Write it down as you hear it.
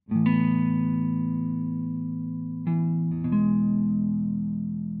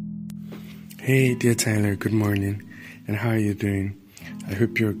Hey, dear Tyler, good morning. And how are you doing? I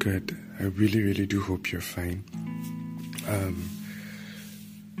hope you're good. I really, really do hope you're fine.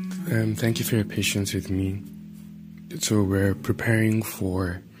 Thank you for your patience with me. So we're preparing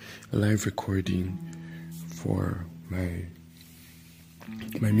for a live recording for my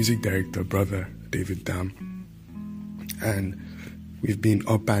music director, brother, David Dam. And we've been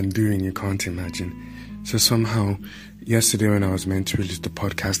up and doing, you can't imagine. So somehow, yesterday when I was meant to release the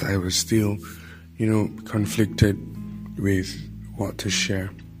podcast, I was still, conflicted with what to share.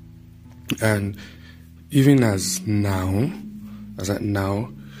 And even as at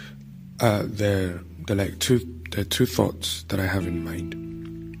now, there are two thoughts that I have in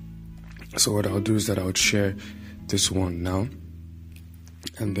mind. So what I'll do is that I'll share this one now,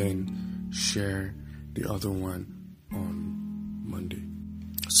 and then share the other one on Monday.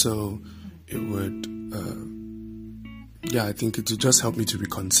 So it would, I think it would just help me to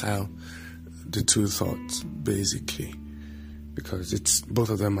reconcile the two thoughts, basically, because both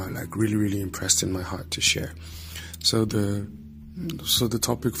of them are like really, really impressed in my heart to share. So the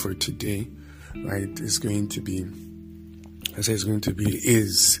topic for today, right, is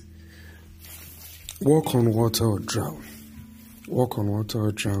walk on water or drown. Walk on water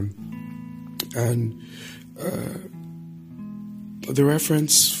or drown. And the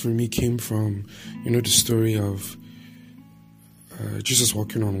reference for me came from, the story of Jesus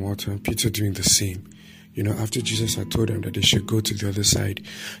walking on water and Peter doing the same. After Jesus had told them that they should go to the other side,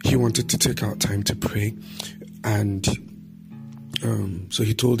 he wanted to take out time to pray. And so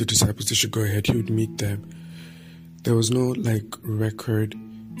he told the disciples they should go ahead. He would meet them. There was no record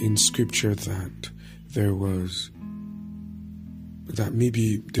in scripture that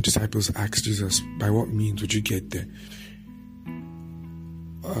maybe the disciples asked Jesus, by what means would you get there?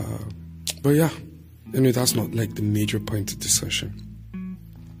 But yeah, that's not the major point of discussion.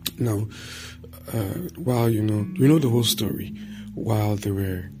 Now, while the whole story, while they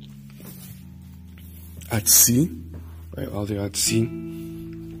were at sea, right? While they were at sea,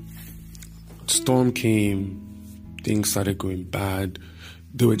 storm came, things started going bad.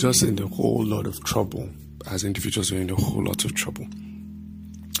 They were just in a whole lot of trouble. As individuals, were in a whole lot of trouble.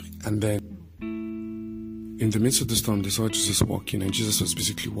 And then, in the midst of the storm, they saw Jesus walking, and Jesus was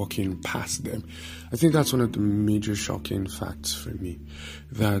basically walking past them. I think that's one of the major shocking facts for me,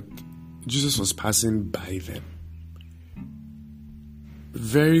 that Jesus was passing by them.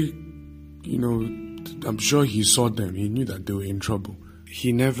 Very, I'm sure he saw them. He knew that they were in trouble.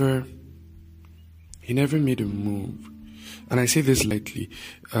 He never made a move. And I say this lightly.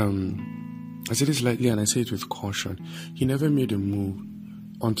 And I say it with caution. He never made a move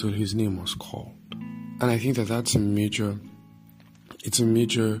until his name was called. And I think that's a major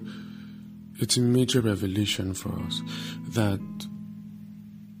revelation for us, that,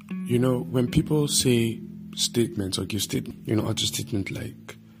 when people say statements or give utter statement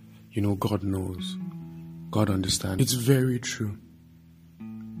like, God knows, God understands, it's very true,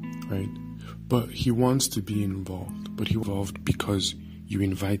 right? But he wants to be involved, but he was involved because you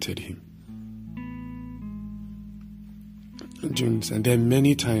invited him. And there are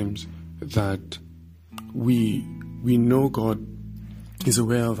many times that we know God is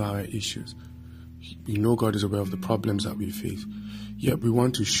aware of our issues. We know God is aware of the problems that we face. Yet we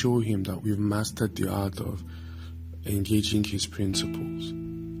want to show him that we've mastered the art of engaging his principles.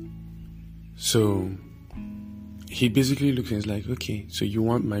 So he basically looks and is like, okay, so you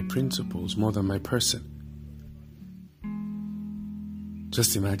want my principles more than my person.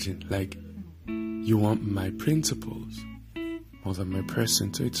 Just imagine, you want my principles more than my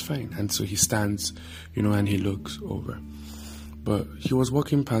person, so it's fine. And so he stands, and he looks over. But he was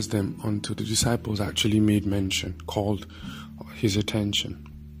walking past them until the disciples actually made mention, called his attention.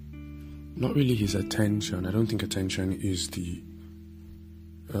 Not really his attention. I don't think attention is the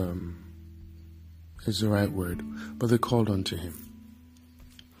right word. But they called unto him.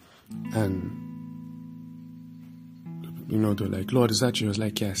 And, they're like, Lord, is that you? I was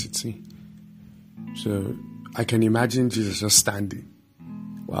like, yes, it's me. So I can imagine Jesus just standing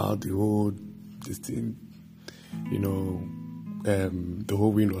while the whole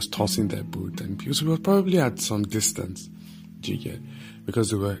wind was tossing their boat, and he was probably at some distance, do you get?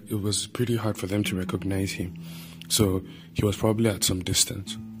 Because it was pretty hard for them to recognize him. So he was probably at some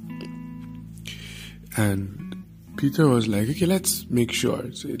distance. And Peter was like, okay, let's make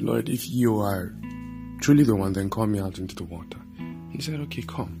sure. Say, Lord, if you are truly the one, then call me out into the water. He said, okay,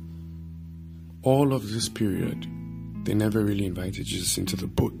 come. All of this period, they never really invited Jesus into the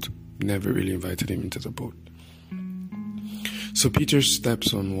boat. Never really invited him into the boat. So Peter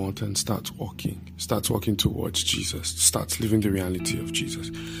steps on water and starts walking towards Jesus, starts living the reality of Jesus.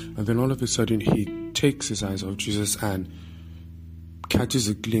 And then all of a sudden he takes his eyes off Jesus and catches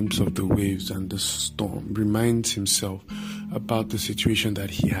a glimpse of the waves and the storm, reminds himself about the situation that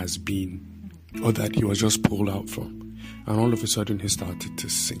he has been, or that he was just pulled out from. And all of a sudden he started to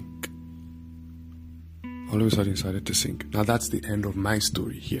sink. Now that's the end of my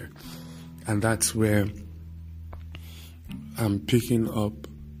story here. And that's where I'm picking up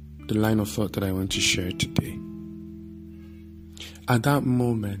the line of thought that I want to share today. At that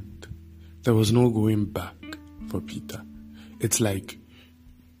moment, there was no going back for Peter. It's like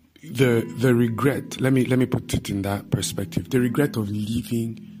the regret, let me put it in that perspective. The regret of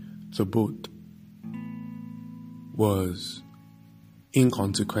leaving the boat was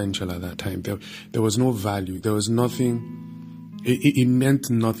inconsequential at that time. There was no value. There was nothing. It meant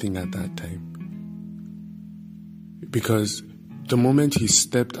nothing at that time. Because the moment he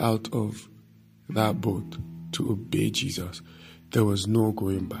stepped out of that boat to obey Jesus, there was no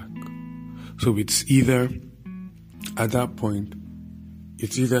going back. So it's either, at that point,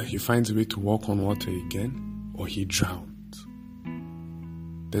 it's either he finds a way to walk on water again or he drowns.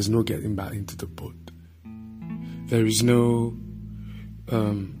 There's no getting back into the boat. There is no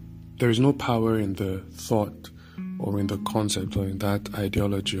power in the thought or in the concept or in that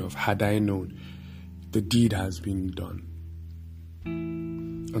ideology of had I known. The deed has been done.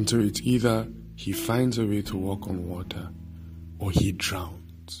 And so it's either he finds a way to walk on water or he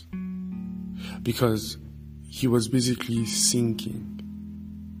drowns. Because he was basically sinking.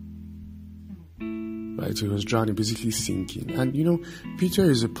 Right? So he was drowning, basically sinking. And Peter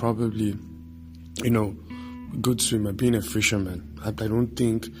is probably, good swimmer, being a fisherman. I don't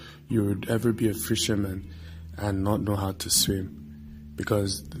think you would ever be a fisherman and not know how to swim,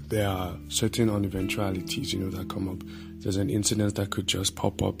 because there are certain uneventualities, that come up. There's an incident that could just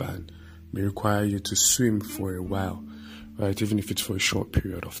pop up and may require you to swim for a while, right? Even if it's for a short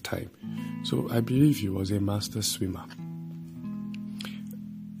period of time. So I believe he was a master swimmer.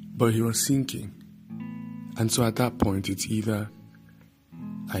 But he was sinking. And so at that point, it's either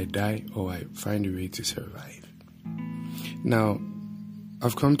I die or I find a way to survive. Now,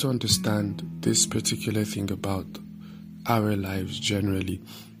 I've come to understand this particular thing about our lives generally,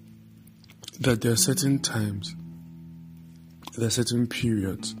 that there are certain times, there are certain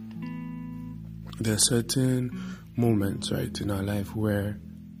periods, there are certain moments, right, in our life where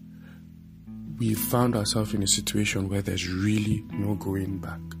we found ourselves in a situation where there's really no going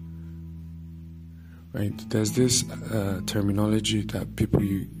back. Right? There's this terminology that people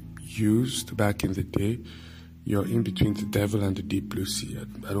used back in the day. You're in between the devil and the deep blue sea.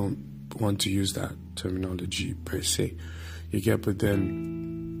 I don't want to use that terminology per se. You get, but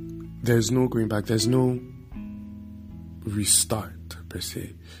then there's no going back. There's no restart per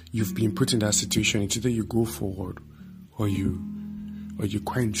se. You've been put in that situation. It's either you go forward or you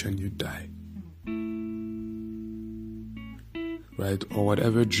quench and you die. Right? Or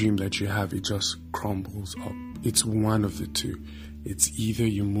whatever dream that you have, it just crumbles up. It's one of the two. It's either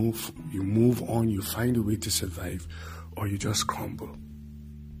you move on, you find a way to survive, or you just crumble.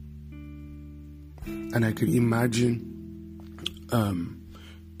 And I could imagine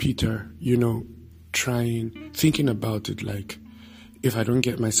Peter, thinking about it like, if I don't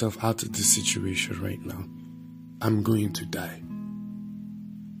get myself out of this situation right now, I'm going to die.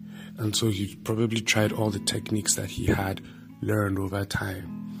 And so he probably tried all the techniques that he had learned over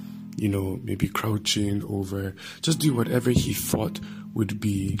time. Maybe crouching over, just do whatever he thought would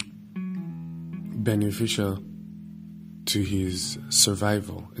be beneficial to his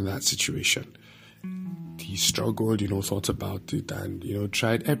survival in that situation. He struggled, thought about it and,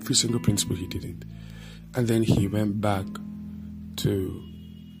 tried every single principle he didn't. And then he went back to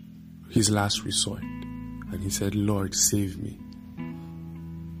his last resort and he said, Lord, save me.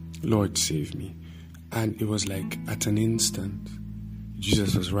 Lord, save me. And it was like at an instant,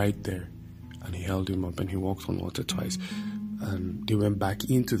 Jesus was right there and he held him up and he walked on water twice. And they went back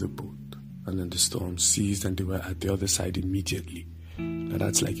into the boat and then the storm ceased and they were at the other side immediately. Now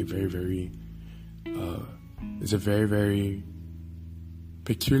that's like a very, very, it's a very, very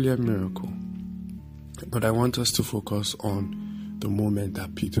peculiar miracle. But I want us to focus on the moment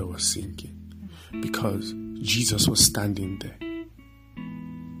that Peter was sinking, because Jesus was standing there.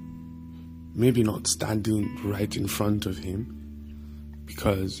 Maybe not standing right in front of him,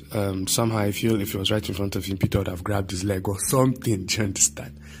 because somehow I feel if he was right in front of him, Peter would have grabbed his leg or something, do you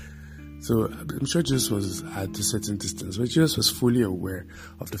understand? So I'm sure Jesus was at a certain distance, but Jesus was fully aware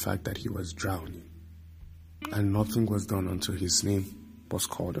of the fact that he was drowning. And nothing was done until his name was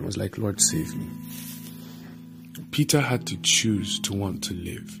called and was like, Lord, save me. Peter had to choose to want to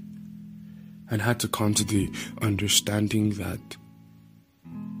live and had to come to the understanding that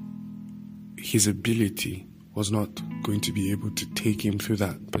his ability was not going to be able to take him through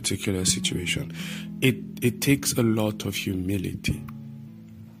that particular situation. It takes a lot of humility.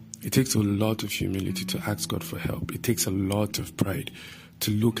 It takes a lot of humility to ask God for help. It takes a lot of pride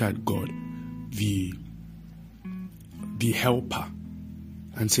to look at God, the helper,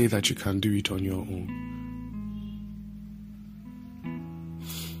 and say that you can do it on your own.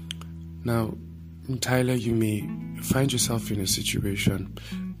 Now, Tyler, you may find yourself in a situation.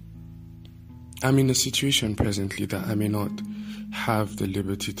 I'm in a situation presently that I may not have the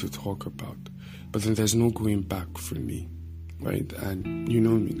liberty to talk about, but then there's no going back for me, right? And you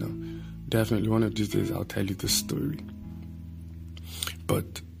know me now. Definitely one of these days I'll tell you the story.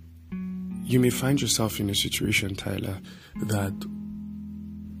 But you may find yourself in a situation, Tyler, that,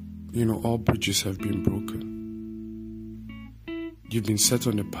 all bridges have been broken. You've been set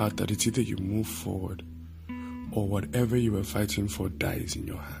on a path that it's either you move forward or whatever you were fighting for dies in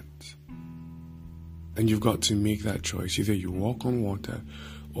your hands. And you've got to make that choice. Either you walk on water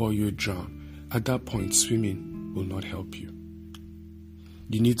or you drown. At that point, swimming will not help you.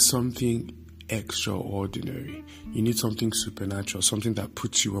 You need something extraordinary. You need something supernatural, something that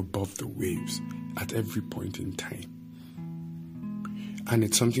puts you above the waves at every point in time. And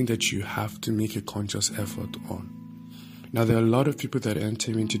it's something that you have to make a conscious effort on. Now, there are a lot of people that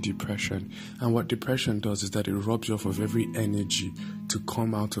enter into depression, and what depression does is that it robs you of every energy to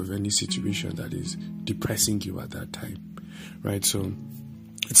come out of any situation that is depressing you at that time, right? So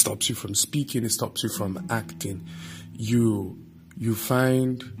it stops you from speaking, it stops you from acting. You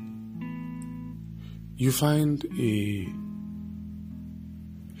find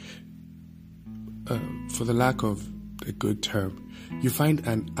for the lack of a good term, you find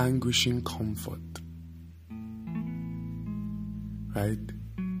an anguishing comfort, right,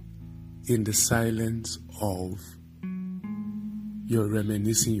 in the silence of your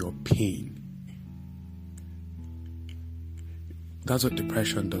reminiscing your pain. That's what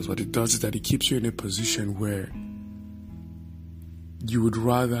depression does. What it does is that it keeps you in a position where you would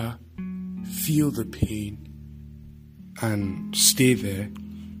rather feel the pain and stay there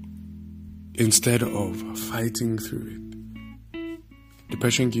instead of fighting through it.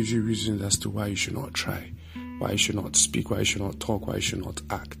 Depression gives you reasons as to why you should not try, why you should not speak, why you should not talk, why you should not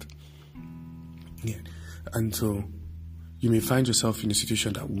act. Yeah. And so you may find yourself in a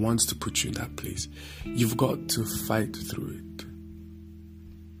situation that wants to put you in that place. You've got to fight through it.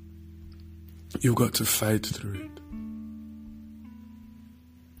 You've got to fight through it.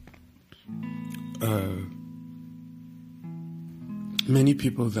 Many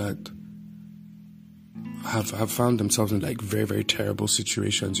people that have found themselves in like very, very terrible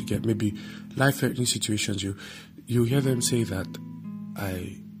situations. You get maybe life-threatening situations. You hear them say that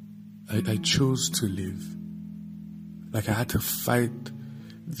I chose to live. Like I had to fight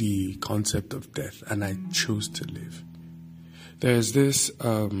the concept of death, and I chose to live. There's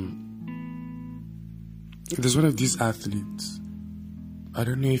one of these athletes. I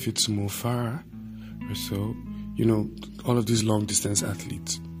don't know if it's Mo Farah or so. All of these long distance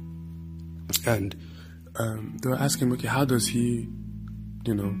athletes. And they were asking, okay, how does he,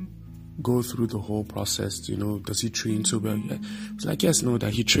 go through the whole process? Does he train so well? Yeah. It's like, yes, no,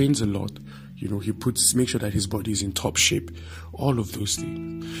 that he trains a lot. He make sure that his body is in top shape. All of those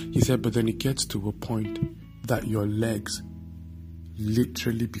things. He said, but then it gets to a point that your legs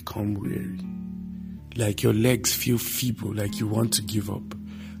literally become weary. Like your legs feel feeble, like you want to give up.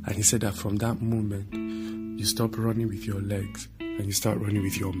 And he said that from that moment, you stop running with your legs and you start running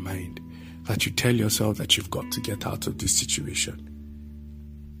with your mind. That you tell yourself that you've got to get out of this situation.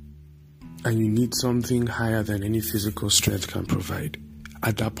 And you need something higher than any physical strength can provide.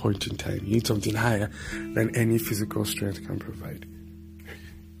 At that point in time, you need something higher than any physical strength can provide.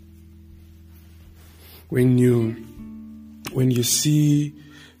 When you see,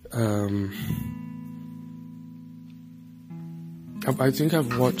 I think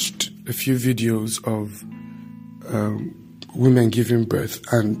I've watched a few videos of women giving birth,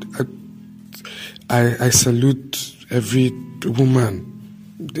 and I salute every woman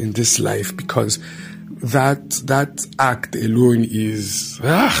in this life, because that act alone is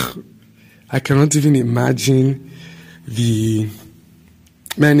I cannot even imagine it's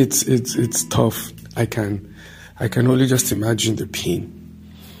tough. I can only just imagine the pain.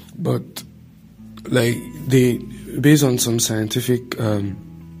 But based on some scientific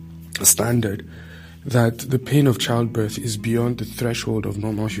standard, that the pain of childbirth is beyond the threshold of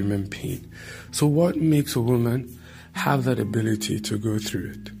normal human pain. So what makes a woman have that ability to go through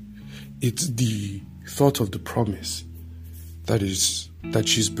it? It's the thought of the promise that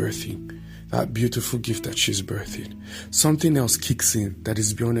she's birthing, that beautiful gift that she's birthing, something else kicks in that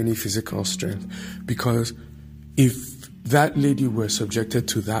is beyond any physical strength. Because if that lady were subjected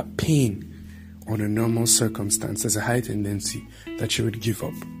to that pain on a normal circumstance, there's a high tendency that she would give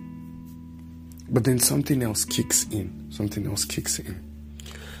up. But then something else kicks in.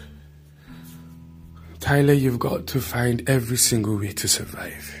 Tyler, you've got to find every single way to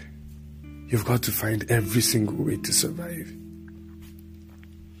survive. You've got to find every single way to survive.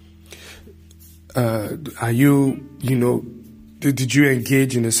 Did you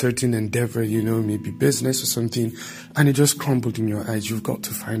engage in a certain endeavor, maybe business or something, and it just crumbled in your eyes? You've got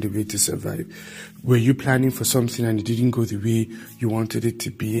to find a way to survive. Were you planning for something and it didn't go the way you wanted it to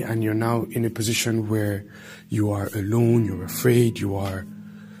be, and you're now in a position where you are alone, you're afraid, you are,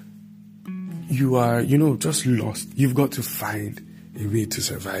 just lost? You've got to find a way to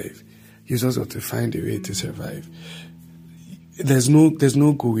survive. You've just got to find a way to survive. There's no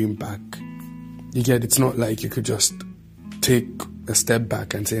going back. You get, it's not like you could just take a step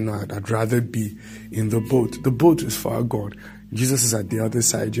back and say, no, I'd rather be in the boat. The boat is far gone. Jesus is at the other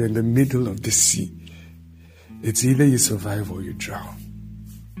side. You're in the middle of the sea. It's either you survive or you drown.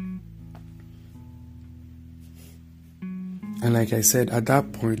 And like I said, at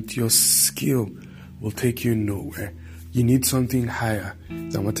that point, your skill will take you nowhere. You need something higher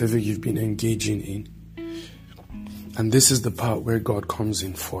than whatever you've been engaging in. And this is the part where God comes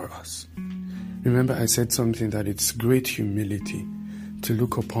in for us. Remember, I said something that it's great humility to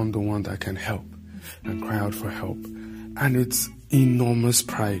look upon the one that can help and cry out for help. And it's enormous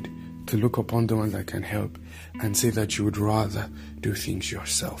pride to look upon the one that can help and say that you would rather do things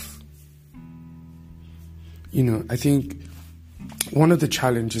yourself. I think one of the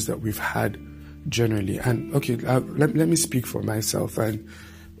challenges that we've had generally, and let me speak for myself,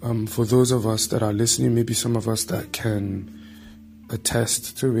 and for those of us that are listening, maybe some of us that can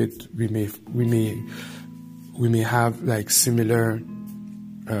attest to it, we may have like similar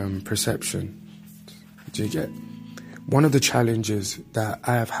perception. Do you get? One of the challenges that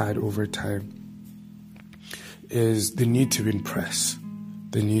I have had over time is the need to impress,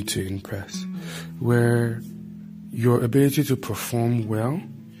 where your ability to perform well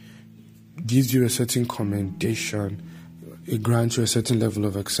gives you a certain commendation, it grants you a certain level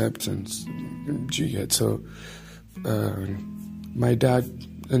of acceptance. Do you get? So, my dad,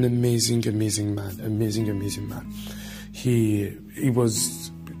 an amazing man. He was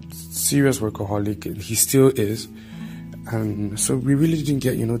serious workaholic, and he still is. And so we really didn't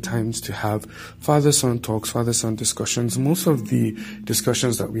get, times to have father-son talks, father-son discussions. Most of the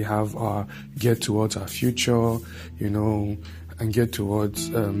discussions that we have are geared towards our future, and geared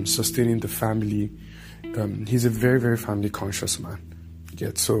towards sustaining the family. He's a very, very family-conscious man.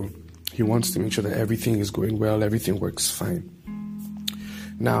 So he wants to make sure that everything is going well, everything works fine.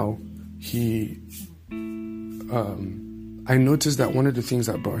 Now, I noticed that one of the things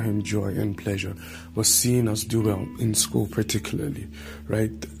that brought him joy and pleasure was seeing us do well in school, particularly,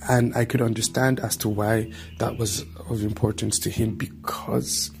 right? And I could understand as to why that was of importance to him,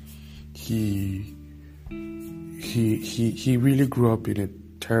 because he really grew up in a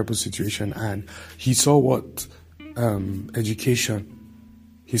terrible situation, and he saw what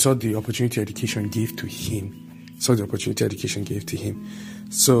he saw the opportunity education gave to him.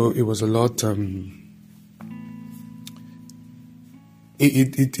 So it was a lot.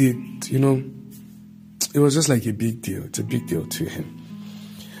 It was just like a big deal. It's a big deal to him.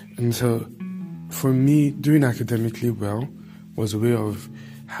 And so for me, doing academically well was a way of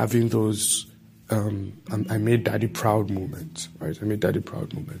having those I made daddy proud moments, right? And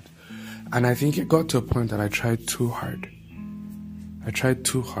I think it got to a point that I tried too hard.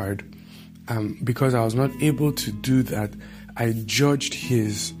 Because I was not able to do that. I judged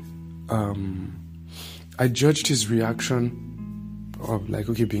his reaction of like,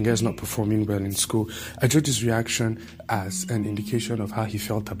 okay, Binga is not performing well in school. I judged his reaction as an indication of how he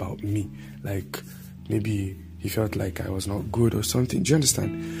felt about me. Like, maybe he felt like I was not good or something. Do you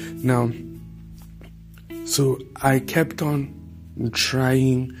understand? Now, so I kept on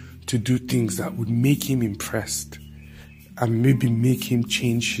trying to do things that would make him impressed and maybe make him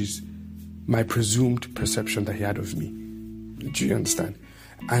change my presumed perception that he had of me. Do you understand?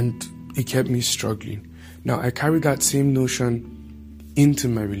 And it kept me struggling. Now, I carried that same notion into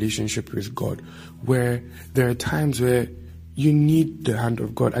my relationship with God, where there are times where you need the hand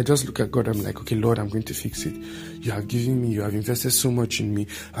of God. I just look at God, I'm like, okay, Lord, I'm going to fix it. You have given me, you have invested so much in me,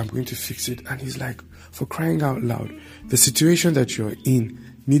 I'm going to fix it. And he's like, for crying out loud, the situation that you're in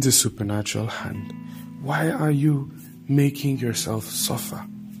needs a supernatural hand. Why are you making yourself suffer?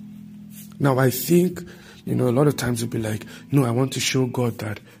 Now, I think, a lot of times we'll be like, no, I want to show God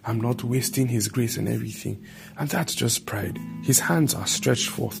that I'm not wasting his grace and everything. And that's just pride. His hands are stretched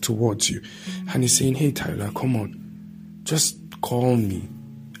forth towards you. And he's saying, hey, Tyler, come on. Just call me.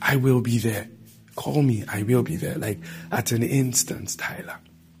 I will be there. Call me. I will be there. Like at an instant, Tyler.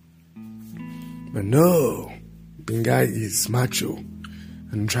 But no, Binga is macho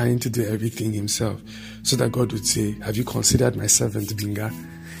and trying to do everything himself so that God would say, have you considered my servant Binga?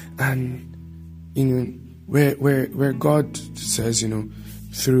 And, where God says,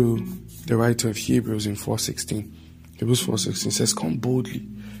 through the writer of Hebrews in 4:16, Hebrews 4:16 says, come boldly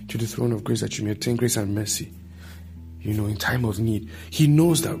to the throne of grace that you may obtain grace and mercy, in time of need. He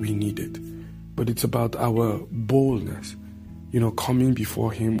knows that we need it, but it's about our boldness, coming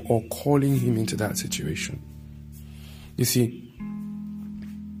before him or calling him into that situation. You see,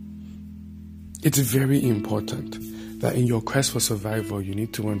 it's very important that in your quest for survival, you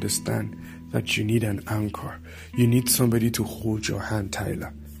need to understand that you need an anchor. You need somebody to hold your hand,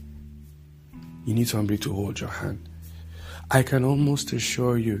 Tyler. You need somebody to hold your hand. I can almost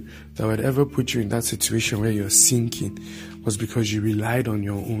assure you that whatever put you in that situation where you're sinking was because you relied on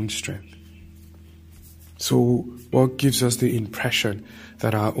your own strength. So what gives us the impression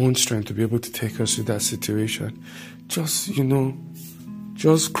that our own strength will be able to take us through that situation? Just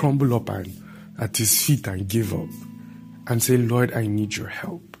crumble up at his feet and give up and say, Lord, I need your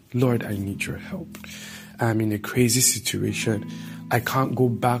help. Lord, I need your help. I'm in a crazy situation. I can't go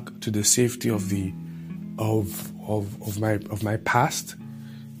back to the safety of my past.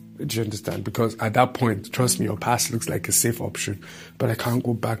 Do you understand? Because at that point, trust me, your past looks like a safe option, but I can't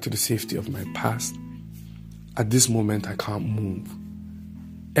go back to the safety of my past. At this moment, I can't move.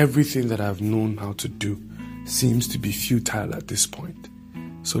 Everything that I've known how to do seems to be futile at this point.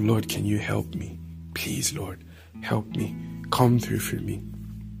 So Lord, can you help me? Please, Lord, help me. Come through for me.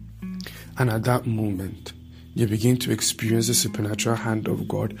 And at that moment, you begin to experience the supernatural hand of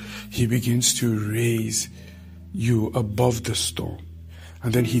God. He begins to raise you above the storm.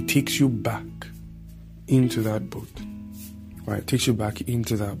 And then he takes you back into that boat. Right? Takes you back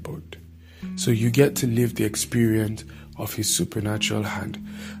into that boat. So you get to live the experience of his supernatural hand.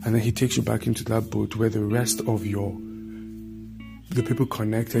 And then he takes you back into that boat where the rest of the people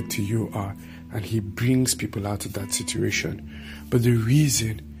connected to you are. And he brings people out of that situation. But the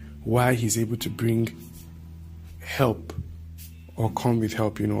reason why he's able to bring help or come with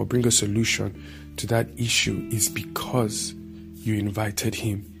help, or bring a solution to that issue is because you invited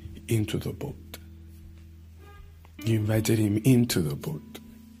him into the boat. You invited him into the boat.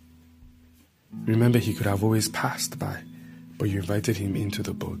 Remember, he could have always passed by, but you invited him into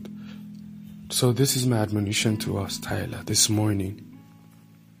the boat. So this is my admonition to us, Tyler, this morning.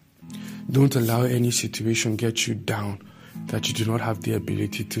 Don't allow any situation get you down that you do not have the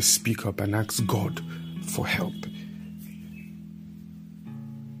ability to speak up and ask God for help.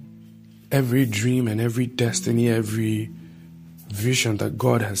 Every dream and every destiny, every vision that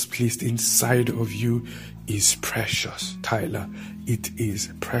God has placed inside of you is precious, Tyler. It is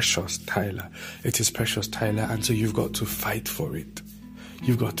precious, Tyler. It is precious, Tyler. And so you've got to fight for it.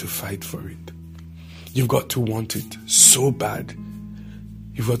 You've got to fight for it. You've got to want it so bad.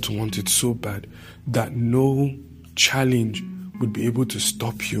 You've got to want it so bad that no challenge would be able to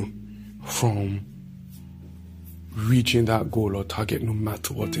stop you from reaching that goal or target, no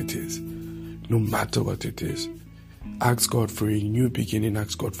matter what it is. No matter what it is. Ask God for a new beginning.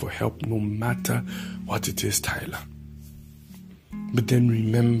 Ask God for help, no matter what it is, Tyler. But then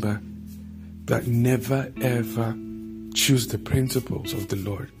remember that never ever choose the principles of the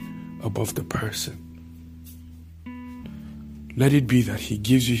Lord above the person. Let it be that he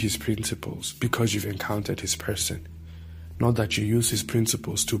gives you his principles because you've encountered his person. Not that you use his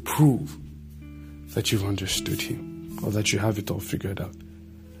principles to prove that you've understood him or that you have it all figured out.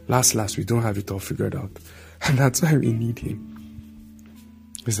 Last, we don't have it all figured out. And that's why we need him.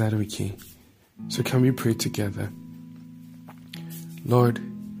 Is that okay? So can we pray together? Lord,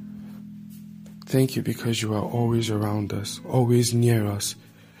 thank you because you are always around us, always near us,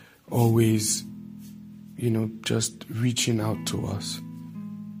 always, just reaching out to us.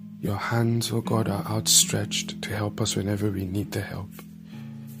 Your hands, oh God, are outstretched to help us whenever we need the help.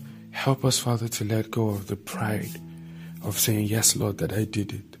 Help us, Father, to let go of the pride of saying, yes, Lord, that I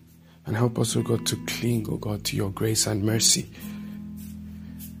did it. And help us, oh God, to cling, oh God, to your grace and mercy.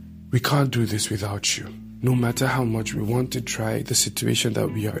 We can't do this without you. No matter how much we want to try, the situation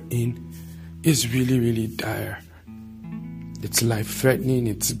that we are in is really, really dire. It's life-threatening,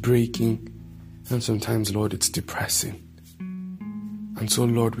 it's breaking, and sometimes, Lord, it's depressing. And so,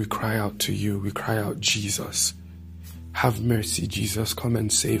 Lord, we cry out to you. We cry out, Jesus. Have mercy, Jesus. Come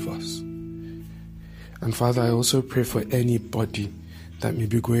and save us. And Father, I also pray for anybody that may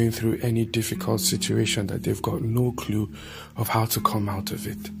be going through any difficult situation that they've got no clue of how to come out of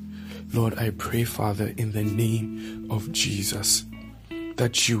it. Lord, I pray, Father, in the name of Jesus,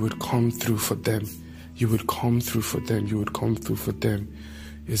 that you would come through for them. You would come through for them. You would come through for them.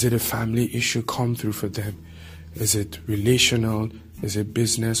 Is it a family issue? Come through for them. Is it relational? Is it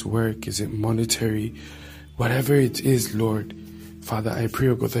business, work? Is it monetary? Whatever it is, Lord, Father, I pray,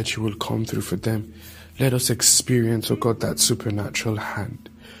 oh God, that you will come through for them. Let us experience, oh God, that supernatural hand.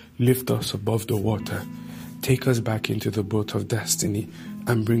 Lift us above the water. Take us back into the boat of destiny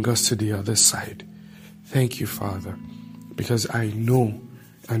and bring us to the other side. Thank you, Father, because I know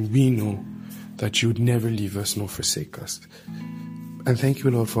and we know that you would never leave us nor forsake us. And thank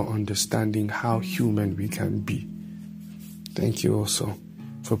you, Lord, for understanding how human we can be. Thank you also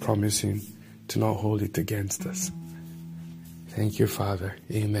for promising to not hold it against us. Thank you, Father.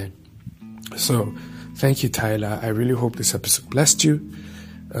 Amen. So, thank you, Tyler. I really hope this episode blessed you.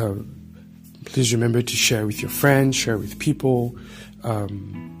 Please remember to share with your friends, share with people.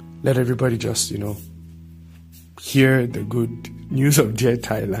 Let everybody just, hear the good news of dear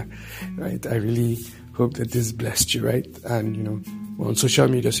Tyler, right? I really hope that this blessed you, right? And, we're on social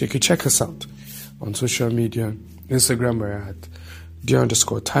media, so you can check us out on social media. Instagram, we're at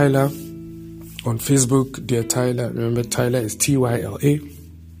dear_Tyler. On Facebook, Dear Tyler. Remember, Tyler is Tyla.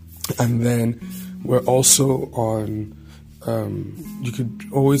 And then we're also on, you could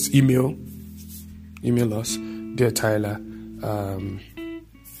always email us, Dear Tyler,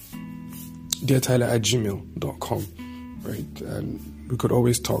 deartyler@gmail.com, right? And we could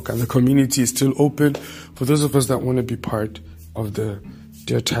always talk. And the community is still open for those of us that want to be part of the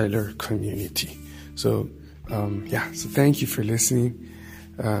Dear Tyler community. So, so thank you for listening.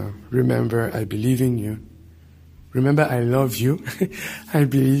 Remember, I believe in you. Remember, I love you. I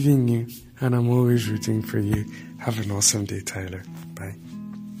believe in you. And I'm always rooting for you. Have an awesome day, Tyler. Bye.